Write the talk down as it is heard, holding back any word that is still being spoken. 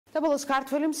საბოლოოს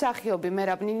ქართველი მსახიობი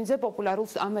მერაბ ნინიძე პოპულარულ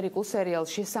ამერიკულ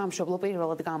სერიალში სამშობლო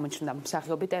პირველად გამოჩნდა.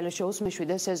 მსახიობი ტელეშოუს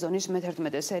მეშვიდე სეზონის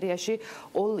მეთერთმეტე სერიაში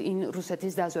all in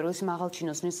რუსეთის დაზვერვის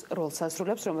მაღალჩინოსნის როლს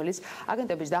ასრულებს, რომელიც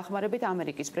აგენტების დახმარებით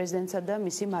ამერიკის პრეზიდენტისა და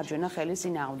მისი მარჯვენა ხელის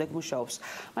წინააღმდეგ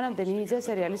მუშაობს.მანამდე ნინიძე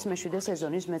სერიალის მეშვიდე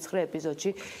სეზონის მე-9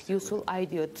 ეპიზოდში useful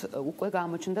idiot უკვე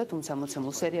გამოჩნდა, თუმცა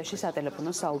მოცემულ სერიაში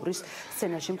სატელეფონო საუბრის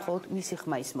სცენაში მხოლოდ მისი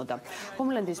ხმა ისმოდა.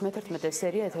 Homeland-ის მეთერთმეტე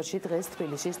სერია ეთერში დღეს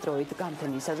თბილისის დროით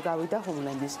გამთენისას გავიდა.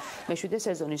 Homeland-ის მეშვიდე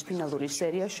სეზონის ფინალური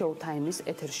სერია Showtime-ის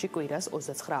ეთერში კვირას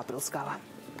 29 აპრილს გავა.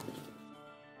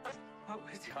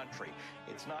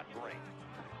 It's not great.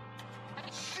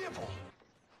 Civil.